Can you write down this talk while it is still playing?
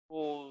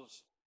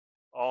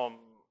Um,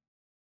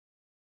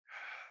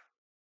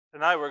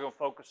 Tonight we're going to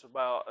focus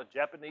about a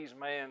Japanese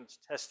man's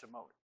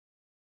testimony.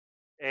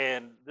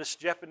 And this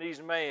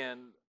Japanese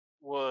man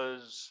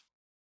was,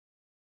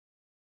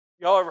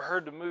 y'all ever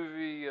heard the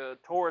movie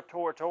Tora,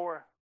 Tora,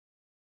 Tora?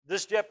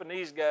 This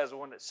Japanese guy is the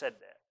one that said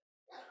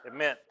that. It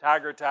meant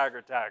tiger,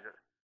 tiger, tiger.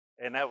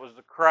 And that was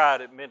the cry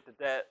that meant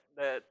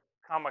that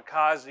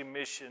kamikaze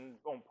mission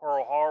on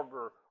Pearl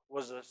Harbor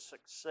was a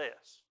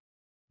success.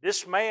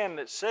 This man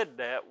that said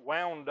that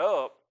wound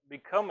up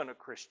becoming a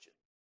Christian.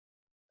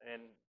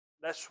 And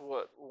that's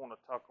what we want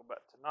to talk about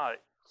tonight.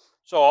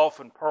 So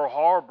often Pearl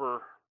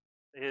Harbor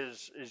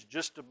is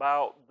just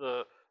about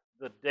the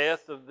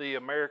death of the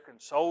American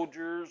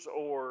soldiers,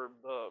 or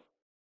the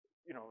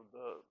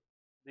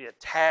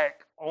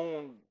attack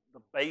on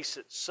the base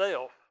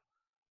itself,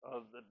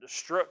 the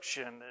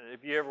destruction.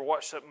 If you ever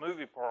watch that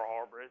movie Pearl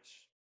Harbor,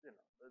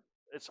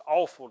 it's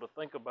awful to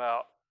think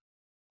about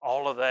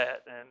all of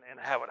that and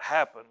how it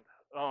happened.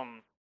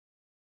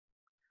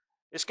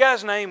 This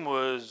guy's name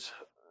was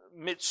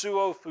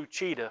Mitsuo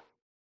Fuchida.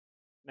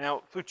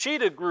 Now,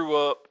 Fuchida grew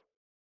up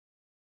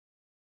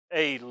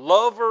a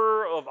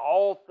lover of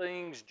all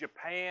things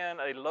Japan,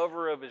 a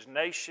lover of his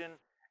nation,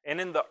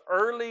 and in the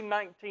early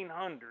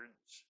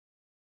 1900s,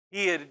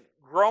 he had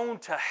grown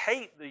to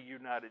hate the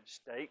United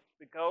States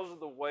because of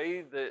the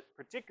way that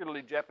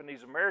particularly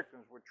Japanese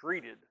Americans were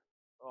treated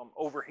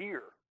over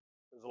here.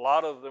 Because a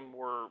lot of them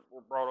were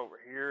brought over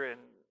here and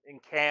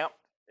encamped,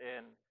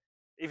 and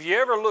if you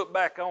ever look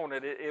back on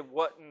it, it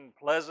wasn't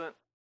pleasant.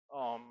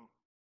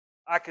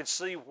 I could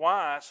see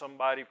why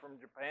somebody from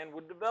Japan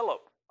would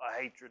develop a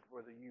hatred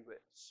for the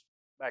U.S.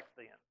 back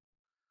then.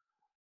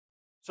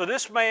 So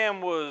this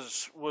man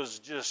was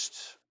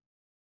just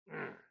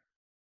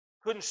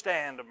couldn't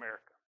stand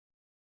America.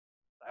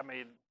 I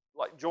mean,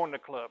 like join the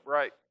club,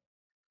 right?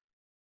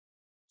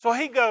 So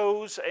he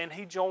goes and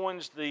he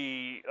joins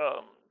the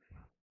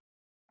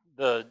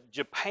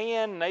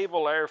Japan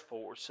Naval Air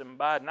Force, and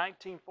by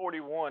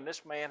 1941,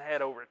 this man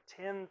had over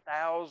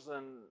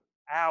 10,000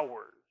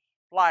 hours,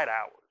 flight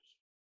hours,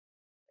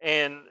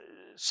 and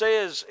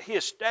says he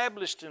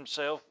established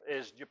himself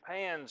as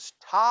Japan's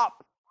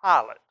top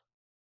pilot.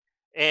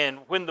 And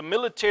when the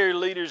military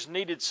leaders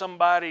needed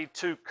somebody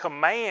to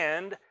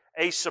command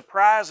a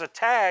surprise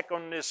attack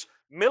on this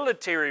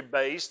military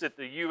base that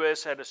the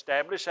U.S. had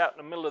established out in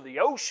the middle of the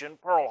ocean,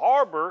 Pearl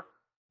Harbor,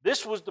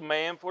 this was the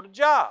man for the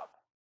job.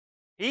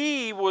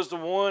 He was the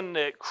one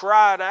that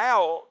cried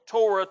out,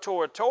 Tora,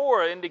 Tora,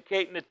 Tora,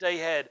 indicating that they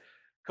had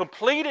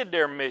completed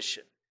their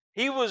mission.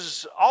 He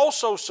was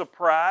also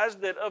surprised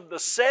that of the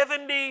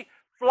 70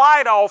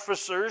 flight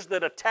officers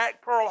that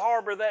attacked Pearl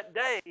Harbor that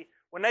day,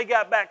 when they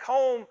got back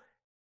home,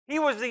 he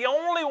was the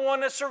only one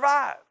that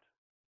survived.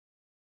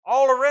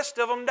 All the rest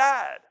of them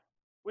died,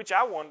 which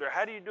I wonder,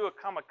 how do you do a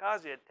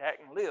kamikaze attack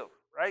and live,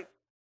 right?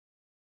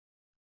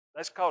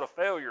 That's called a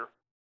failure,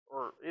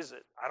 or is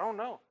it? I don't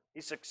know. He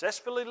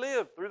successfully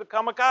lived through the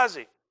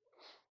kamikaze.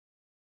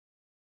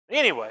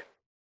 Anyway,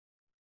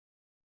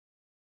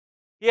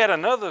 he had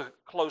another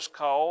close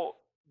call.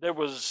 There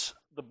was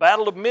the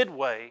Battle of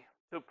Midway,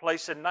 took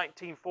place in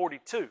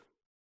 1942.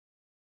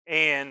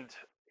 And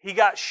he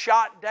got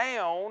shot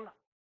down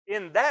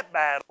in that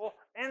battle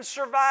and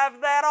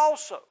survived that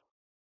also.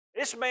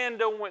 This man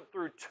done went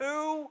through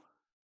two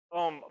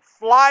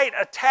flight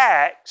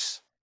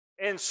attacks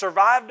and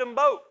survived them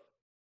both.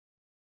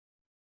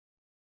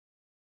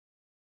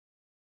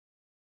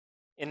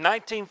 In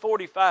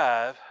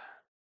 1945,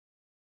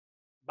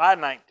 by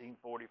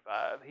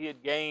 1945, he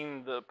had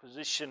gained the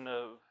position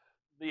of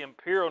the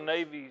Imperial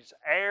Navy's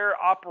Air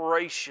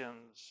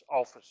Operations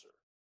Officer.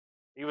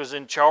 He was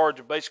in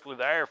charge of basically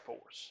the Air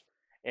Force.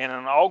 And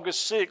on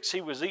August 6th, he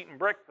was eating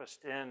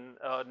breakfast in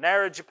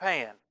Nara,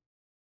 Japan,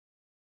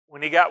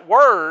 when he got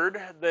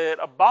word that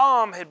a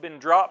bomb had been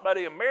dropped by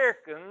the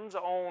Americans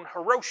on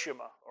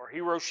Hiroshima, or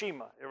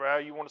Hiroshima, however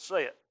you want to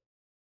say it.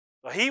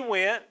 So he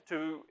went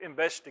to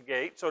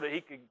investigate so that he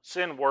could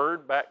send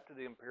word back to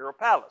the Imperial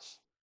Palace.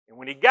 And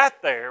when he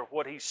got there,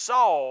 what he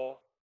saw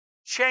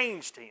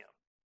changed him.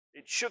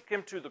 It shook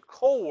him to the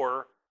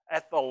core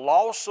at the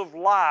loss of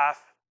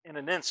life in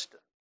an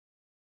instant.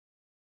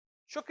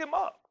 Shook him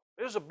up.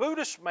 There was a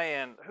Buddhist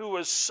man who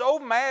was so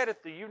mad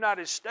at the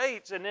United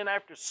States, and then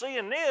after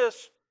seeing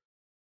this,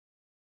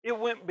 it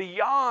went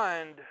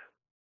beyond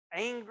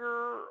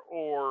anger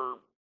or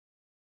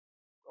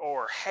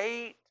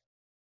hate.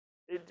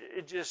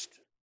 It just,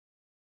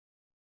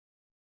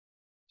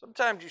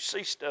 sometimes you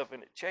see stuff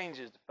and it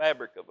changes the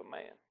fabric of a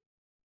man.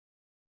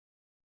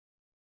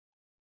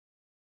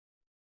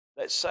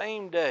 That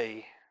same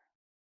day,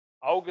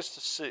 August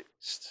the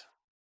 6th,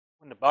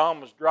 when the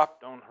bomb was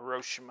dropped on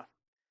Hiroshima,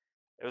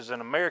 there was an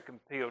American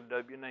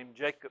POW named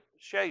Jacob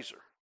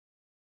Shazer.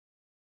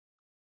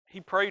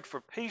 He prayed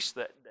for peace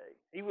that day.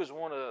 He was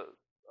one of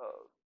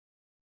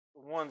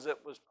the ones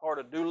that was part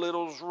of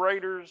Doolittle's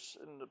raiders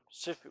in the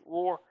Pacific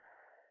War,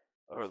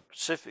 or the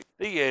Pacific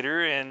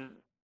Theater, and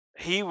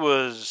he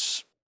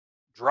was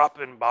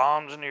dropping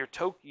bombs near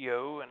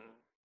Tokyo, and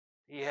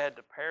he had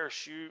to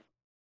parachute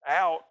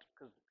out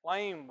because the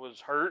plane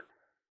was hurt,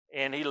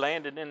 and he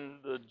landed in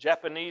the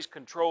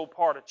Japanese-controlled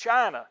part of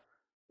China.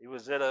 He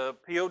was at a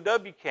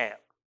POW camp.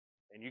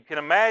 And you can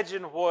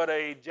imagine what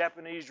a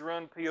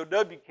Japanese-run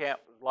POW camp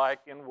was like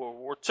in World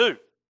War II.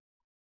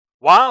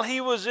 While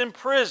he was in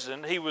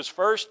prison, he was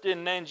first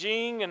in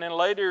Nanjing and then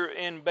later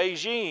in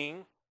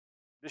Beijing,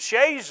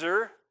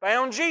 DeShazer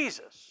found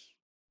Jesus.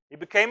 He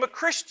became a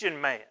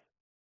Christian man.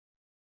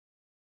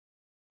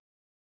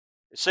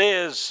 It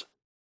says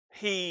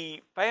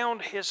he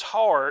found his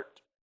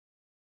heart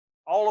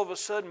all of a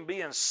sudden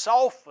being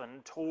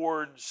softened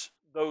towards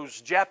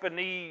those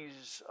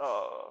Japanese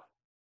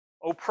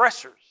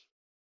oppressors.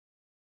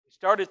 He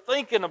started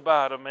thinking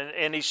about them,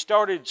 and he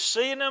started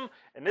seeing them,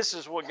 and this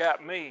is what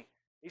got me.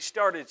 He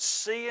started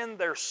seeing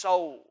their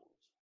souls.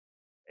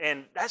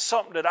 And that's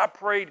something that I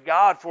prayed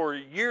God for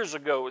years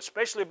ago,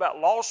 especially about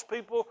lost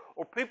people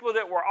or people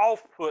that were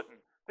off-putting,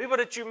 people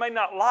that you may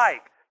not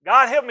like.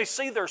 God, help me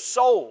see their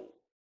soul.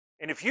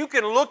 And if you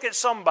can look at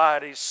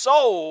somebody's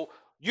soul,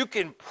 you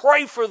can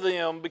pray for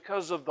them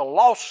because of the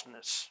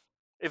lostness.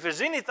 If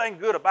there's anything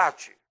good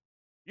about you,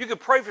 you can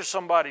pray for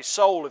somebody's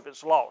soul if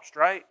it's lost,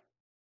 right?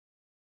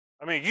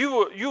 I mean,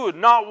 you would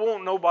not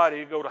want nobody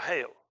to go to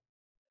hell.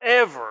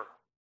 Ever.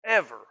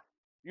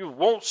 You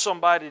want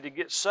somebody to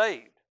get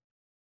saved.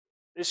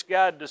 This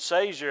guy,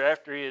 DeShazer,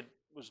 after he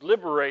was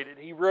liberated,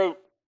 he wrote,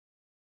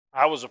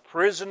 I was a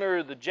prisoner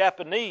of the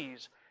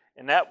Japanese,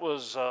 and that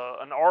was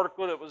an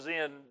article that was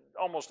in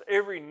almost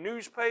every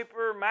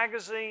newspaper,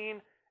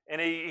 magazine, and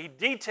he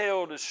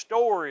detailed his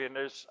story, and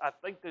I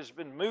think there's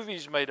been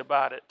movies made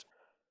about it.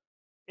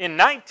 In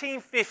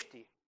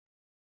 1950,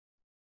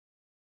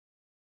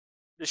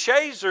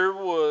 DeShazer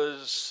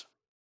was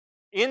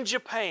in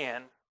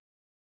Japan.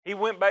 He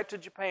went back to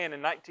Japan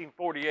in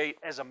 1948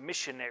 as a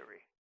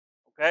missionary.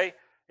 Okay?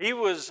 He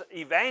was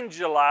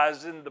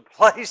evangelizing the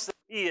place that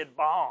he had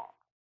bombed.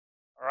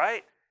 All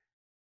right?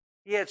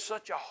 He had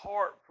such a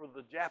heart for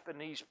the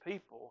Japanese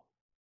people.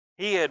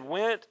 He had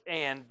went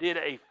and did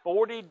a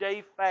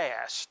 40-day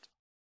fast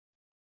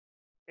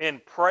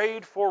and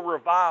prayed for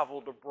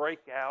revival to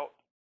break out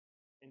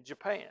in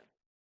Japan.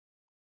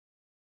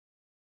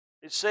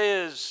 It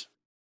says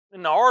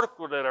in the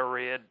article that I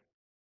read,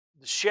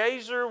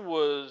 DeShazer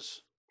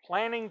was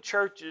planting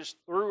churches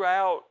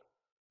throughout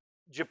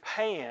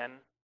Japan,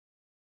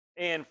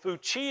 and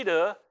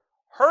Fuchida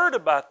heard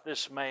about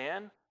this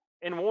man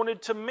and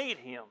wanted to meet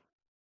him.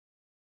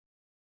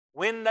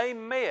 When they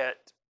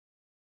met,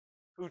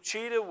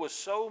 Fuchida was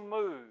so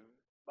moved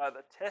by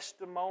the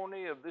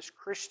testimony of this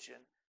Christian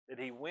that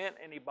he went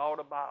and he bought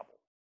a Bible.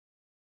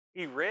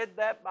 He read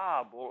that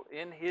Bible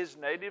in his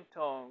native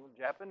tongue,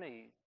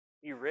 Japanese.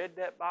 He read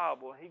that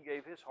Bible and he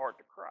gave his heart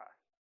to Christ.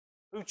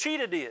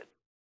 Fuchida did.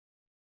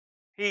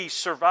 He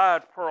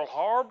survived Pearl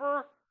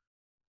Harbor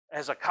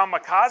as a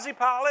kamikaze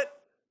pilot.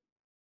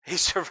 He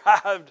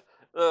survived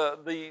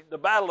the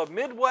Battle of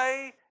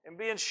Midway and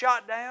being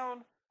shot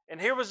down.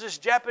 And here was this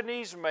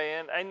Japanese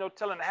man, ain't no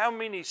telling how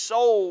many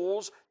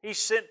souls he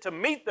sent to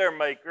meet their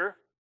Maker,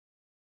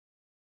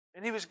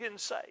 and he was getting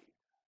saved.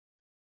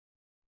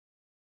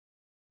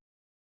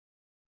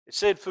 It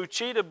said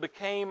Fuchida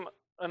became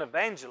an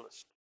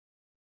evangelist.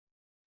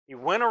 He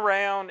went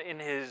around in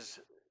his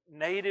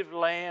native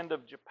land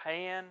of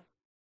Japan,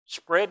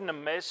 spreading a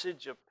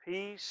message of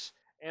peace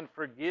and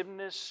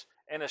forgiveness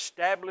and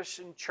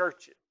establishing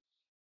churches.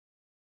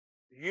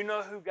 Do you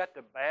know who got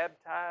to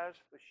baptize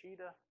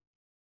Fuchida?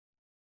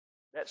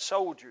 That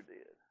soldier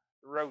did,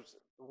 Rosa,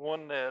 the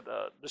one that,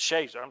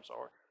 DeShazer, I'm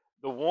sorry,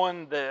 the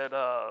one that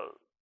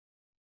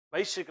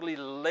basically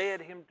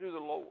led him to the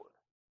Lord.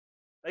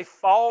 They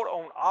fought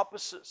on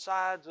opposite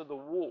sides of the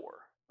war.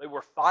 They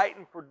were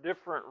fighting for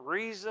different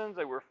reasons.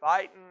 They were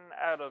fighting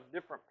out of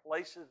different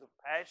places of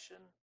passion.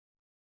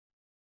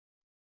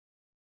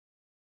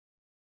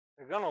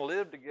 They're going to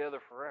live together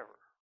forever.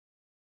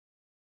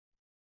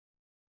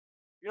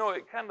 You know,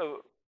 it kind of,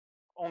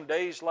 on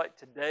days like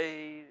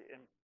today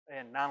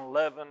and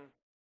 9/11,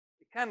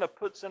 it kind of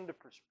puts into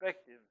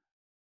perspective,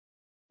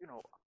 you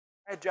know,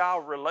 agile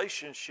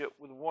relationship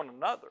with one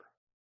another.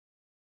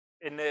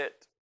 In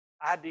that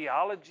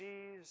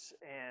ideologies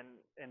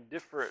and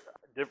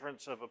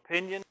difference of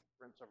opinion,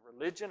 difference of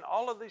religion,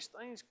 all of these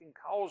things can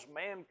cause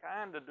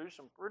mankind to do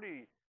some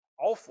pretty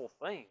awful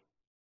things.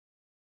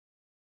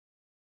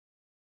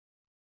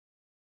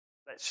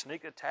 That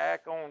sneak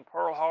attack on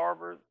Pearl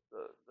Harbor,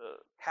 the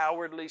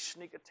cowardly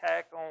sneak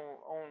attack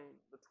on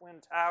the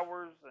Twin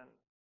Towers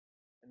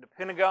and the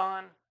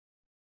Pentagon.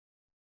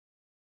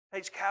 It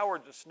takes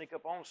cowards to sneak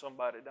up on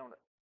somebody, don't it?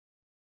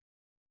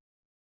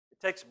 It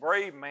takes a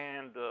brave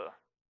man to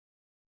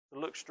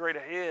look straight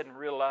ahead and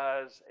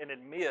realize and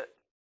admit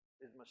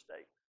his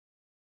mistakes.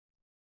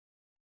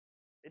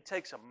 It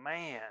takes a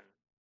man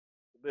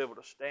to be able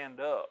to stand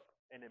up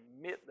and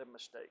admit the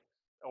mistakes,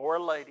 or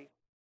a lady,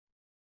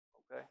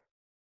 okay?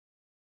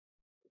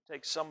 It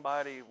takes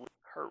somebody with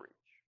courage,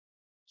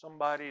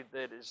 somebody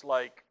that is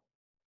like,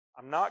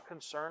 I'm not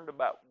concerned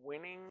about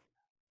winning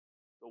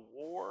the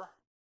war.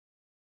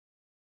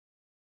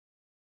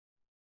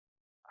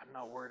 I'm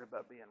I'm not worried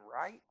about being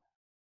right.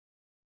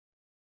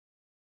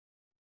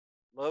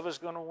 Love is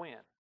going to win.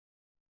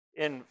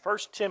 In 1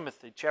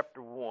 Timothy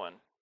chapter 1,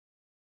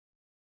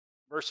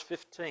 verse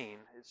 15,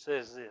 it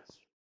says this.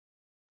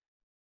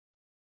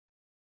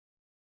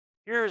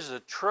 Here is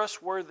a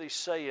trustworthy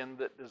saying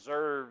that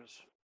deserves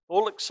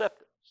full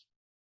acceptance.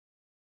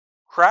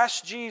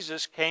 Christ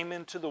Jesus came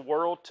into the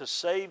world to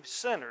save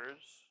sinners,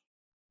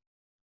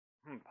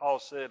 Paul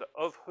said,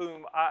 of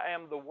whom I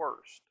am the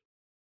worst.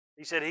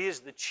 He said he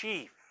is the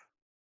chief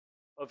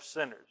of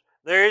sinners.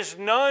 There is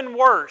none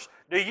worse.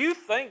 Do you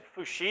think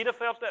Fushida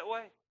felt that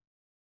way?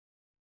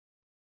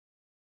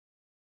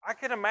 I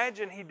can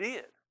imagine he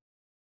did.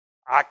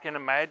 I can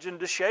imagine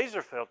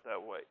DeShazer felt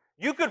that way.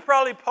 You could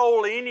probably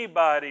poll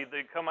anybody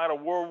that come out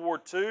of World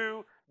War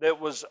II that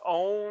was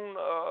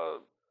on,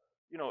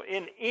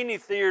 in any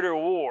theater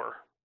of war,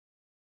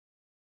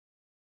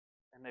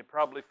 and they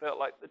probably felt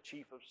like the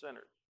chief of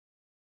sinners,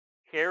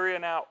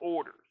 carrying out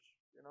orders,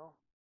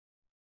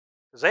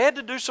 because they had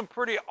to do some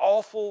pretty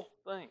awful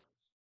things.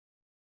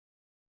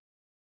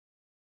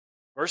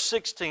 Verse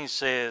 16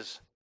 says,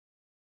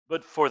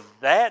 but for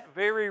that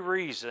very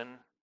reason,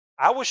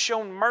 I was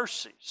shown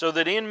mercy, so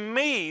that in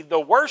me, the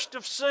worst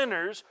of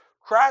sinners,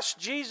 Christ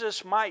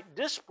Jesus might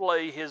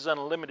display his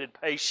unlimited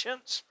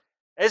patience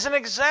as an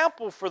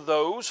example for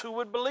those who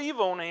would believe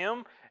on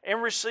him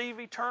and receive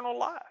eternal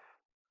life.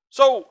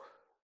 So,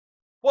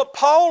 what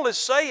Paul is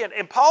saying,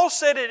 and Paul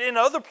said it in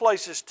other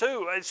places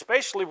too,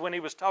 especially when he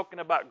was talking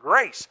about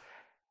grace.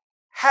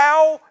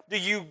 How do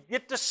you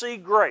get to see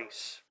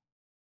grace?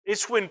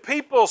 It's when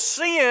people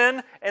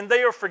sin and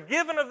they are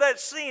forgiven of that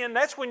sin,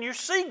 that's when you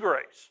see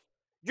grace.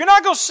 You're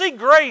not going to see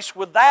grace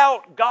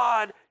without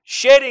God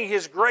shedding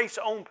his grace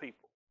on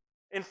people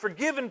and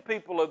forgiving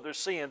people of their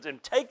sins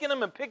and taking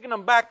them and picking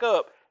them back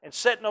up and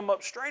setting them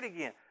up straight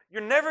again.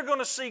 You're never going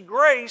to see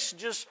grace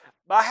just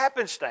by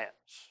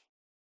happenstance.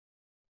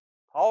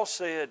 Paul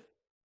said,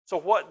 so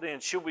what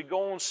then? Should we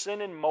go on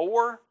sinning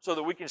more so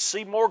that we can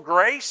see more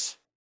grace?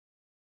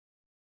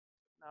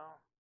 No.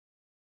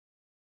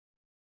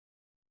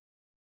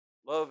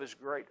 Love is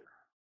greater.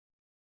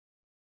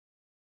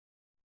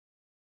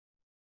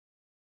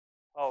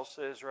 Paul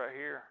says right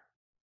here,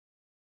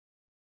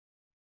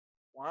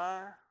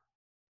 why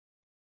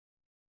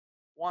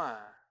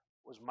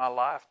was my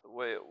life the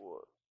way it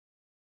was?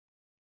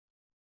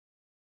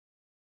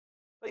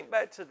 Think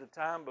back to the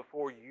time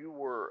before you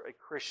were a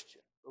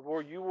Christian,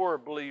 before you were a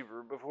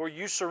believer, before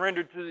you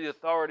surrendered to the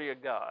authority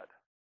of God.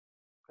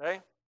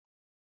 Okay?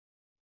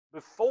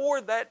 Before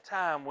that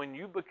time when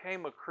you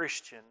became a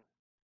Christian,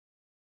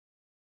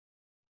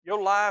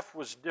 your life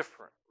was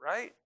different,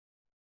 right?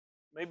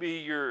 Maybe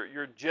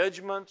your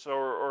judgments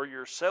or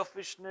your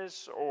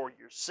selfishness or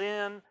your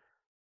sin.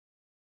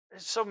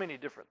 There's so many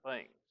different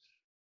things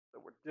that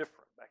were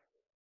different back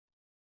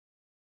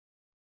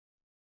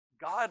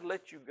then. God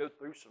let you go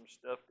through some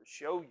stuff to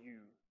show you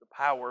the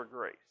power of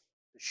grace,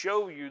 to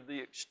show you the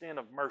extent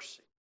of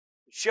mercy,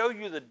 to show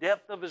you the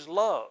depth of his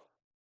love.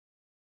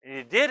 And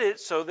he did it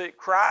so that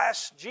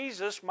Christ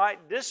Jesus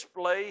might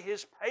display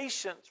his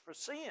patience for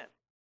sin.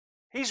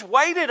 He's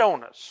waited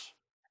on us.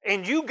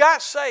 And you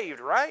got saved,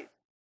 right?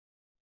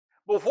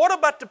 But what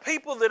about the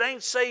people that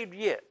ain't saved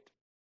yet?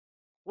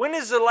 When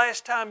is the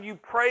last time you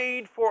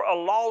prayed for a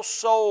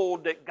lost soul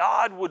that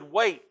God would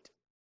wait,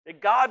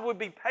 that God would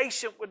be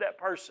patient with that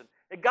person,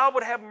 that God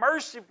would have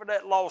mercy for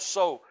that lost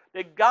soul,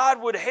 that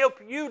God would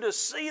help you to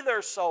see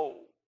their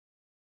soul?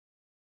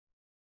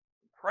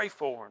 Pray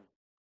for him.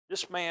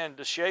 This man,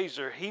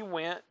 DeShazer, he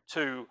went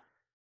to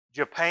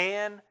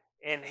Japan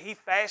and he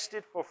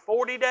fasted for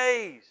 40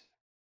 days.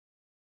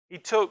 He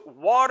took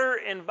water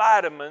and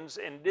vitamins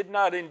and did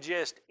not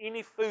ingest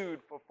any food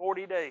for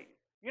 40 days.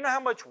 You know how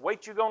much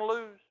weight you're going to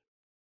lose?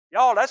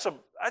 Y'all,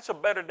 that's a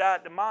better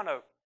diet than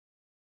mono.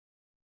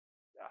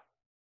 Yeah.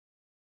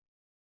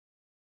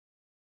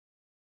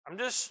 I'm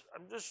just,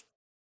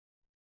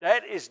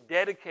 that is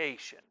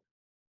dedication.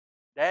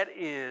 That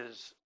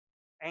is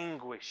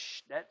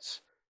anguish.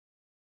 That's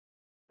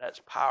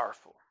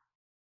powerful.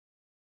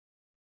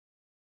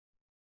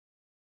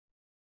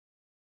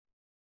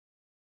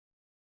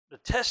 The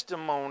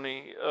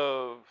testimony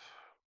of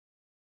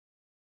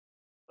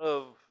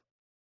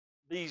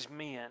these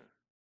men,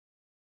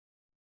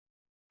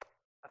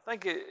 I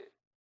think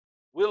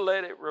we'll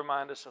let it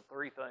remind us of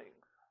three things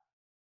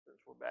since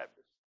we're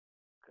Baptists.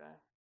 Okay?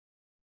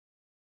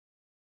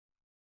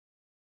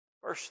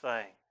 First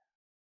thing,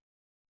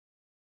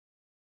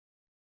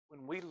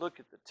 when we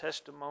look at the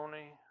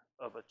testimony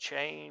of a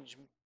changed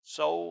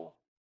soul,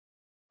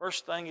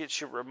 first thing it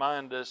should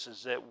remind us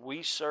is that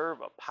we serve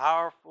a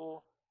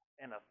powerful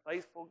and a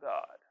faithful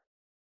God.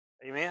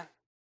 Amen?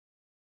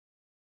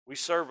 We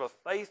serve a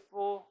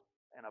faithful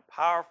and a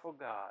powerful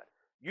God.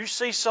 You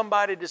see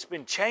somebody that's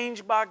been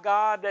changed by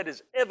God, that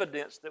is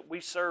evidence that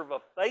we serve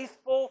a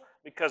faithful,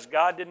 because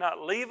God did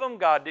not leave them,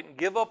 God didn't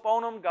give up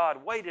on them,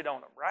 God waited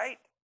on them, right?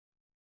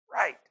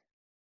 Right.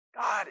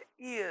 God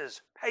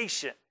is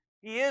patient.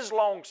 He is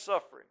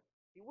long-suffering.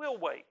 He will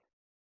wait.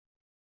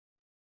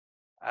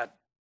 I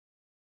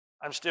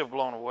I'm still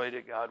blown away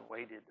that God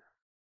waited,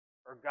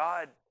 or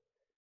God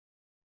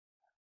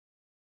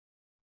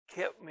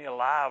kept me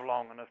alive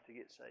long enough to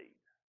get saved.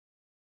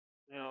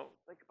 You know,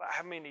 think about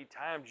how many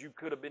times you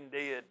could have been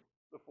dead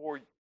before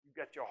you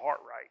got your heart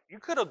right. You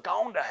could have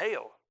gone to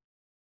hell,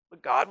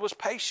 but God was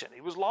patient.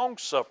 He was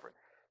long-suffering.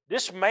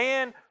 This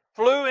man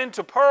flew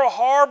into Pearl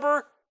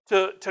Harbor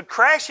to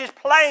crash his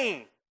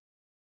plane,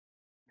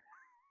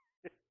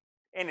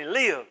 and he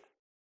lived.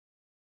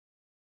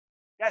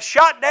 Got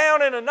shot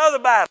down in another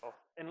battle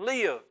and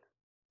lived.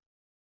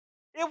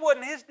 It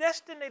wasn't his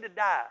destiny to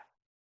die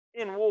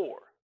in war.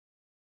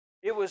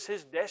 It was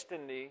his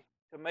destiny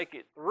to make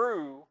it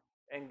through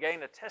and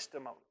gain a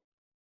testimony.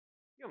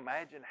 Can you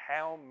imagine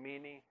how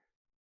many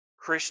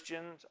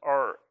Christians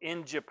are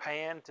in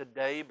Japan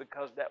today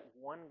because that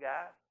one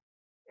guy?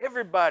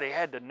 Everybody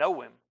had to know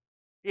him.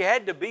 He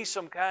had to be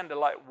some kind of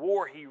like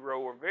war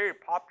hero or very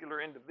popular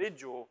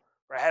individual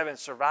for having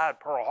survived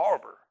Pearl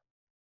Harbor.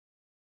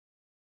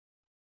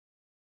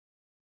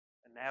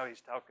 And now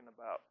he's talking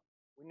about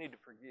we need to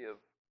forgive.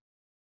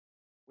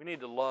 We need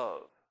to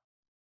love.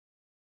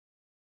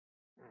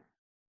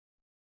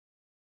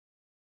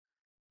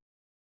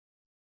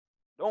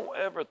 Don't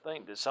ever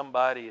think that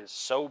somebody is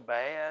so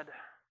bad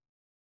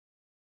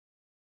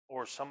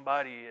or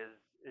somebody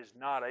is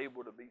not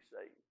able to be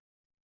saved.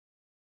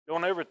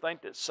 Don't ever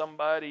think that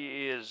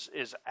somebody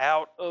is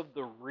out of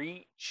the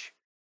reach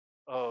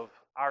of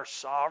our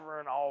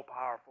sovereign,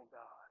 all-powerful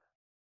God.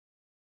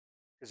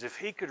 Because if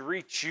He could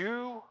reach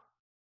you,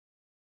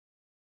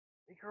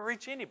 He can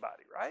reach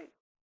anybody, right?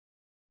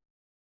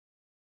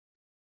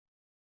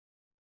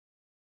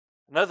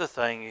 Another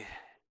thing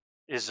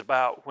is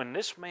about when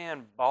this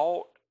man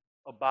bought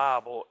a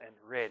Bible and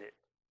read it.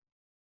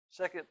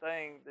 Second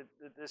thing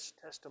that this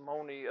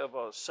testimony of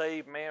a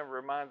saved man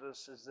reminds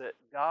us is that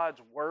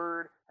God's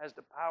Word has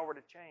the power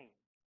to change.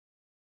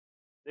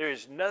 There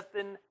is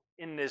nothing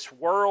in this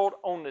world,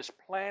 on this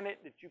planet,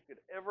 that you could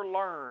ever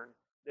learn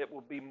that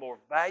will be more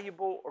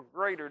valuable or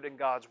greater than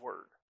God's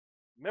Word.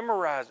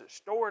 Memorize it,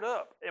 store it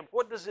up. And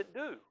what does it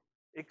do?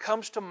 It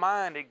comes to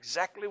mind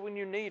exactly when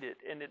you need it,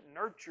 and it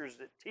nurtures,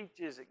 it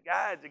teaches, it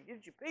guides, it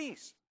gives you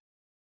peace.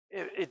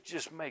 It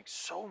just makes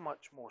so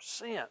much more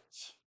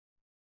sense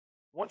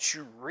once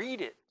you read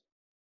it.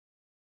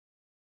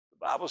 The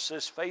Bible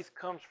says faith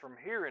comes from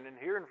hearing, and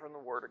hearing from the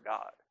Word of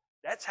God.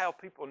 That's how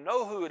people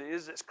know who it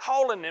is that's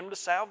calling them to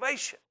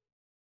salvation.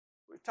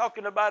 We were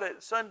talking about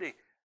it Sunday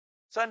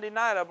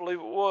night, I believe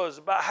it was,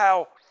 about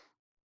how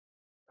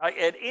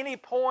at any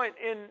point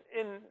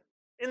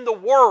in the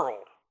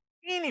world,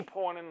 any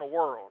point in the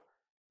world,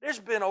 there's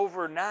been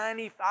over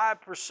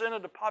 95%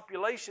 of the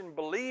population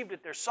believe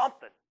that there's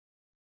something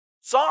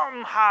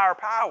higher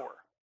power.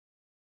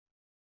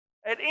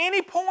 At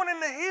any point in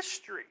the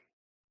history.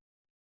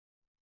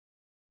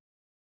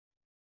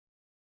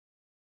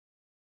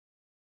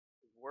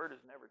 His Word has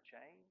never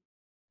changed.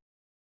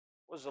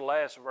 What does the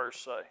last verse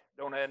say?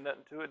 Don't add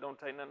nothing to it, don't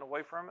take nothing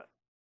away from it.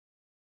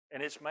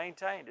 And it's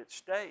maintained, it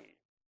stayed.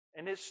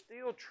 And it's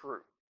still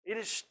true. It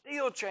is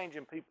still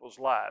changing people's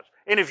lives.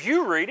 And if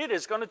you read it,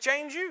 it's going to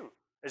change you.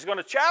 It's going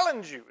to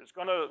challenge you. It's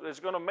going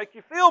to make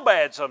you feel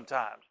bad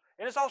sometimes.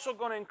 And it's also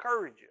going to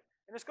encourage you.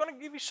 And it's going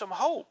to give you some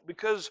hope,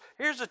 because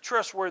here's a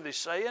trustworthy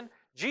saying: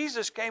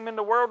 Jesus came in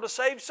the world to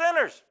save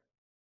sinners.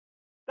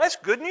 That's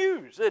good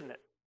news, isn't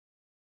it?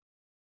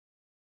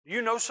 Do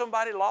you know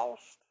somebody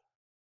lost?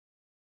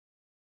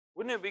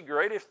 Wouldn't it be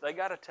great if they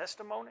got a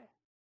testimony?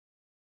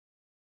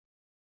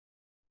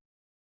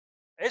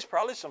 There's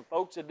probably some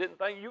folks that didn't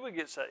think you would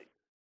get saved,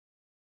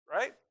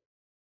 right?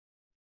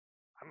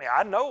 I mean,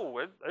 I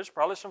know there's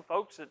probably some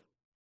folks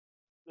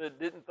that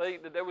didn't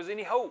think that there was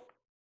any hope.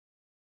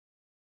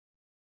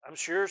 I'm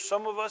sure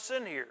some of us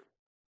in here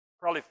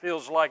probably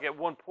feels like at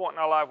one point in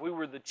our life we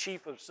were the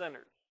chief of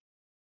sinners.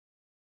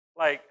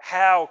 Like,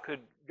 how could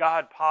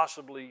God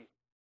possibly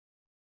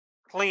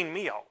clean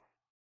me off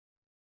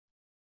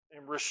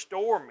and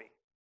restore me?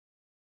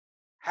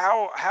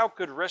 How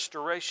could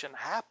restoration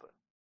happen?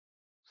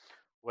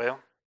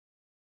 Well,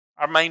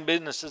 our main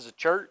business as a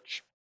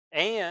church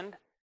and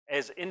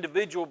as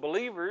individual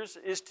believers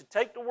is to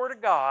take the Word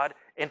of God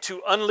and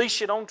to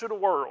unleash it onto the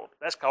world.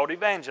 That's called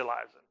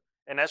evangelizing.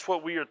 And that's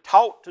what we are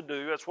taught to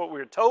do. That's what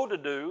we are told to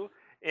do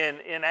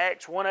in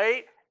Acts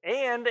 1:8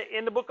 and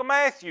in the book of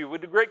Matthew with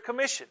the Great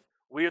Commission.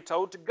 We are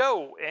told to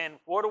go. And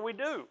what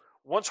do?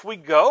 Once we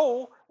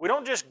go, we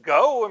don't just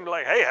go and be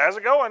like, hey, how's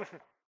it going?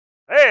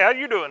 Hey, how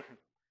you doing?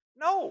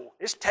 No,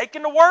 it's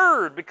taking the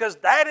Word, because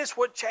that is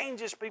what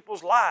changes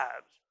people's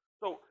lives.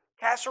 So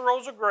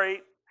casseroles are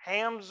great.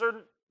 Hams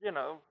are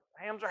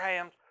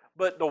hams.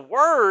 But the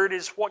Word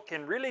is what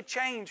can really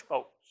change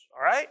folks,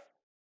 all right?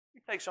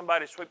 You take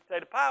somebody's sweet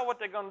potato pie, what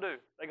they're going to do?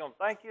 They're going to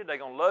thank you, they're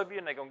going to love you,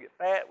 and they're going to get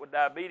fat with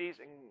diabetes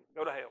and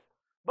go to hell.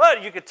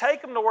 But you could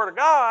take them the Word of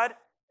God,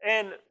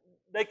 and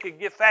they could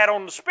get fat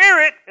on the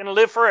Spirit and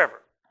live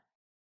forever.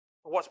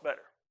 Well, what's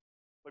better?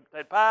 Sweet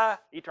potato pie,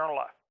 eternal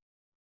life.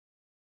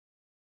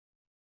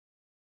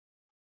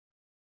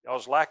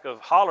 Y'all's lack of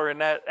hollering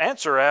that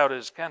answer out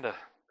is kind of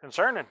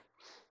concerning.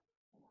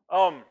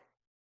 Um,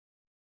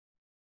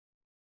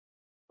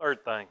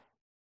 third thing,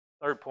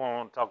 third point I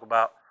want to talk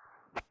about: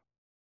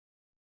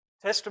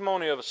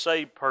 testimony of a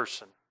saved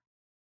person.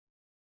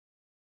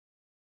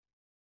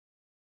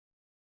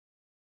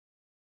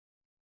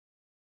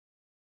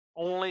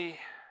 Only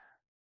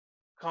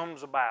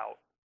comes about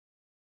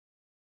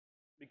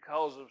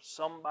because of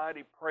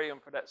somebody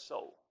praying for that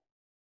soul.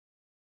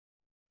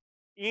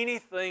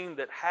 Anything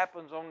that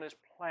happens on this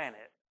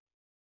planet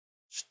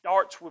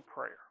starts with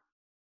prayer.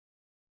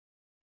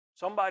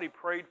 Somebody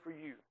prayed for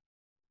you.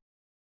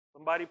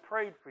 Somebody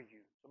prayed for you.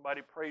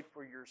 Somebody prayed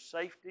for your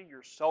safety,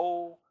 your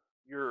soul,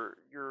 your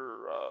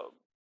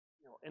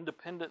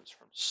independence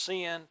from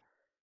sin.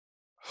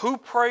 Who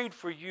prayed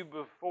for you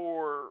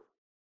before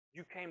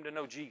you came to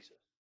know Jesus?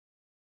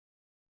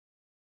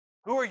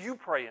 Who are you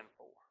praying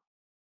for?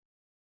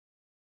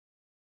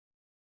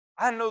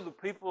 I know the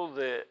people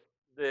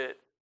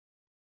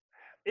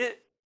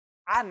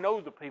I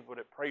know the people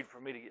that prayed for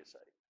me to get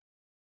saved.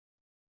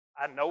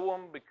 I know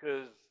them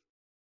because,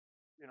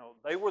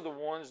 they were the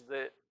ones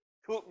that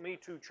took me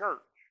to church.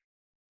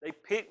 They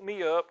picked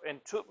me up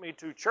and took me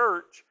to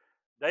church.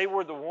 They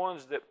were the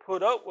ones that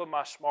put up with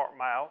my smart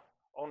mouth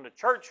on the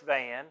church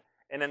van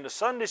and in the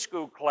Sunday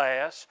school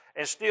class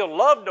and still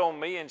loved on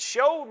me and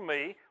showed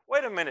me,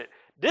 wait a minute,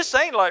 this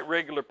ain't like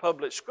regular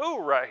public school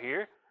right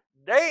here.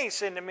 They ain't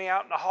sending me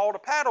out in the hall to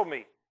paddle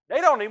me. They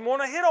don't even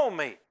want to hit on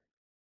me.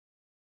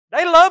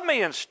 They love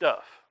me and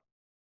stuff.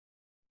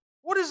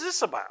 What is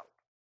this about?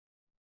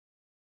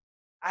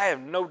 I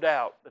have no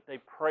doubt that they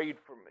prayed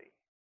for me.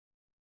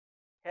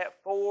 Cat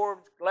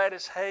Forbes,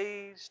 Gladys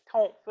Hayes,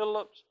 Taunt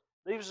Phillips,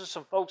 these are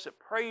some folks that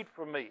prayed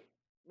for me.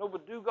 Nova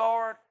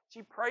Dugard,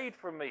 she prayed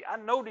for me. I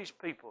know these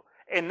people.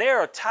 And there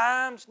are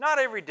times, not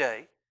every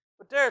day,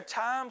 but there are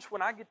times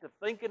when I get to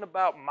thinking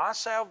about my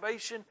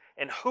salvation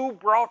and who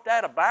brought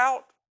that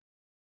about.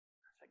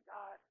 I say,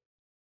 God,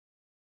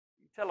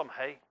 you tell them,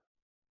 hey,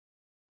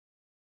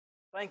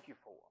 thank you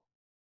for them.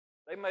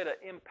 They made an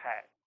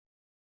impact.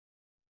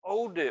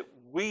 Oh, that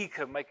we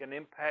could make an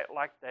impact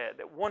like that.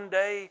 That one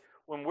day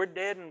when we're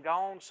dead and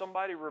gone,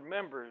 somebody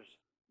remembers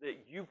that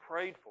you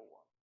prayed for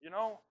them.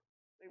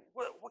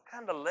 What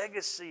kind of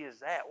legacy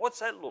is that? What's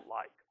that look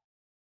like?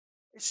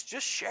 It's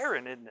just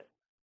sharing, isn't it?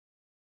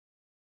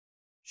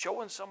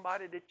 Showing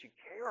somebody that you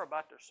care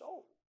about their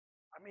soul.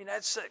 I mean,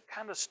 that's that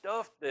kind of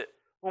stuff that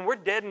when we're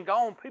dead and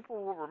gone,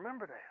 people will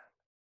remember that.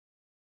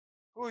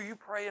 Who are you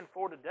praying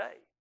for today?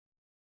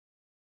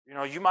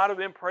 You might have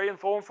been praying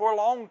for them for a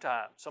long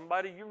time.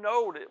 Somebody you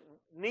know that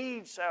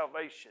needs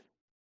salvation.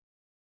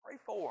 Pray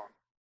for them.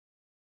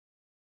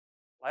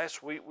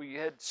 Last week we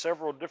had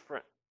several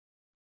different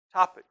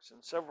topics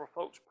and several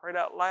folks prayed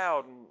out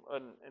loud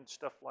and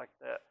stuff like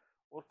that.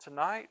 Well,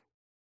 tonight,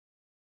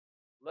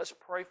 let's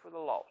pray for the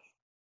lost.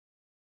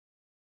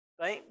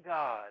 Thank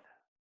God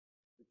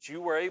that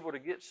you were able to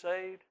get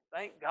saved.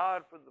 Thank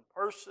God for the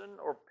person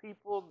or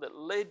people that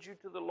led you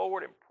to the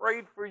Lord and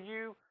prayed for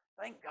you.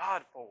 Thank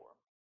God for them.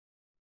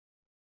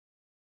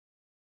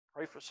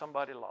 Pray for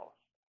somebody lost.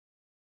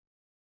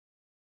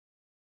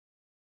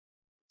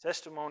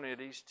 Testimony of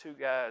these two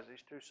guys,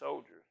 these two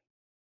soldiers,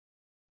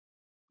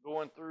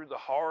 going through the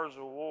horrors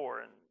of war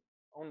and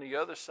on the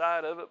other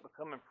side of it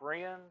becoming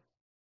friends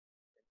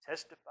and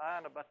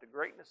testifying about the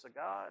greatness of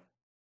God.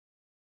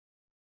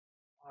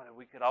 Oh,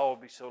 we could all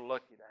be so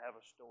lucky to have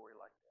a story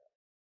like that.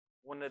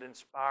 One that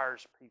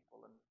inspires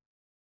people and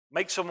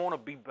makes them want to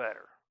be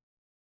better.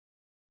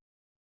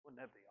 Wouldn't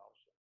that be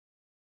awesome?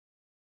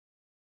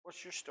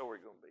 What's your story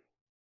going to be?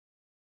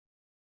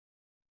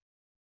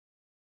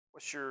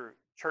 What's your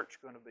church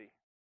going to be?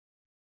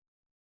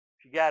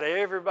 If you got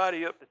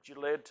everybody up that you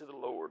led to the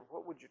Lord,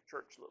 what would your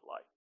church look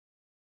like?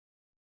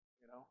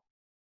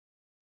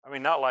 I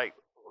mean, not like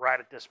right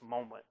at this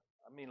moment.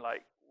 I mean,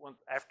 like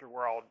after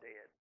we're all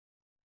dead.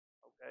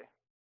 Okay.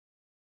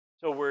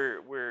 So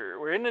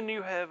we're in the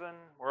new heaven.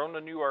 We're on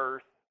the new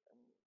earth.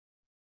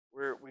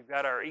 We've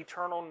got our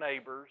eternal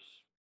neighbors.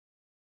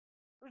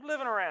 Who's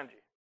living around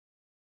you?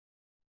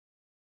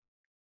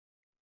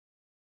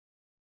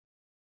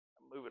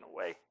 I'm moving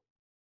away.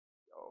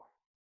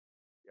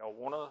 Y'all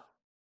want to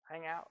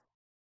hang out?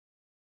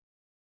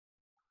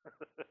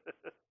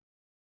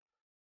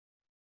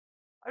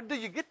 Do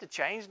you get to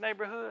change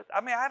neighborhood? I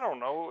mean, I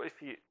don't know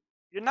if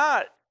you're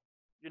not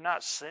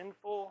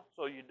sinful,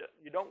 so you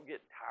don't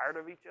get tired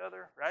of each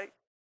other, right?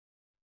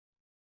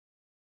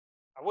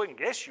 I wouldn't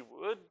guess you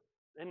would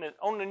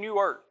on the new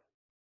earth.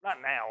 Not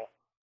now,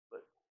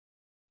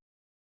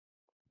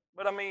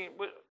 but I mean,